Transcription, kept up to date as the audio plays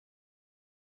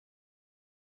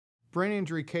Brain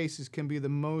injury cases can be the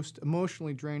most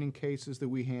emotionally draining cases that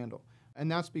we handle.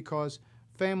 And that's because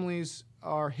families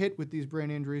are hit with these brain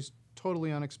injuries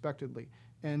totally unexpectedly.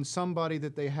 And somebody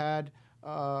that they had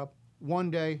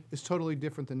one day is totally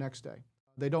different the next day.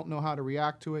 They don't know how to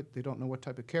react to it, they don't know what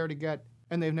type of care to get,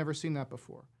 and they've never seen that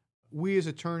before. We as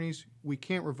attorneys, we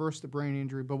can't reverse the brain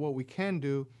injury, but what we can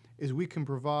do is we can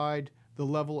provide the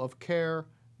level of care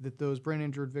that those brain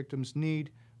injured victims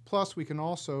need. Plus, we can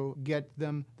also get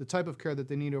them the type of care that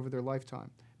they need over their lifetime.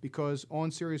 Because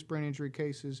on serious brain injury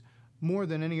cases, more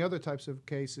than any other types of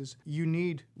cases, you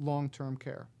need long-term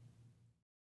care.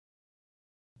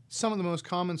 Some of the most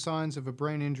common signs of a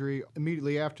brain injury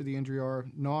immediately after the injury are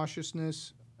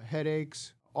nauseousness,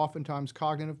 headaches, oftentimes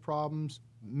cognitive problems,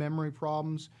 memory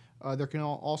problems. There can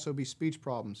also be speech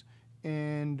problems.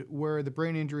 And where the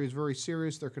brain injury is very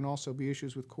serious, there can also be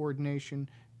issues with coordination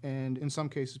and, in some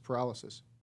cases, paralysis.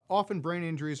 Often brain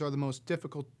injuries are the most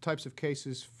difficult types of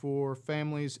cases for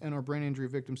families and our brain injury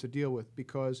victims to deal with,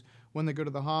 because when they go to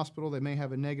the hospital, they may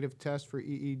have a negative test for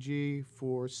EEG,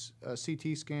 for a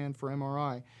CT scan, for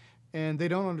MRI, and they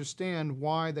don't understand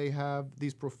why they have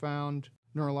these profound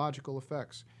neurological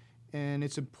effects. And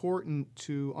it's important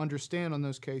to understand on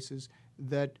those cases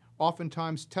that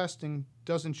oftentimes testing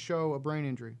doesn't show a brain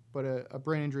injury, but a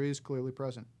brain injury is clearly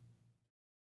present.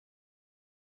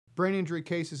 Brain injury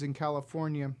cases in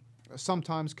California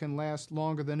sometimes can last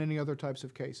longer than any other types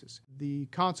of cases. The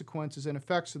consequences and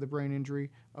effects of the brain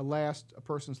injury last a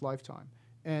person's lifetime.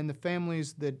 And the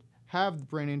families that have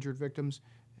brain injured victims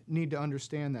need to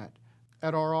understand that.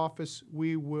 At our office,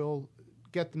 we will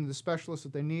get them the specialists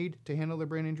that they need to handle their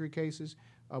brain injury cases.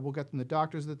 We'll get them the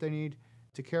doctors that they need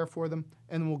to care for them,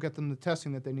 and we'll get them the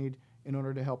testing that they need in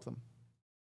order to help them.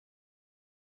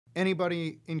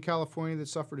 Anybody in California that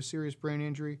suffered a serious brain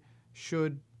injury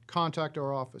should contact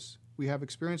our office. We have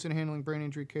experience in handling brain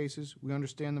injury cases. We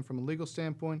understand them from a legal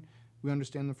standpoint. We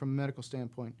understand them from a medical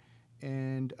standpoint.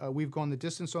 And we've gone the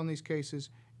distance on these cases,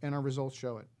 and our results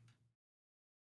show it.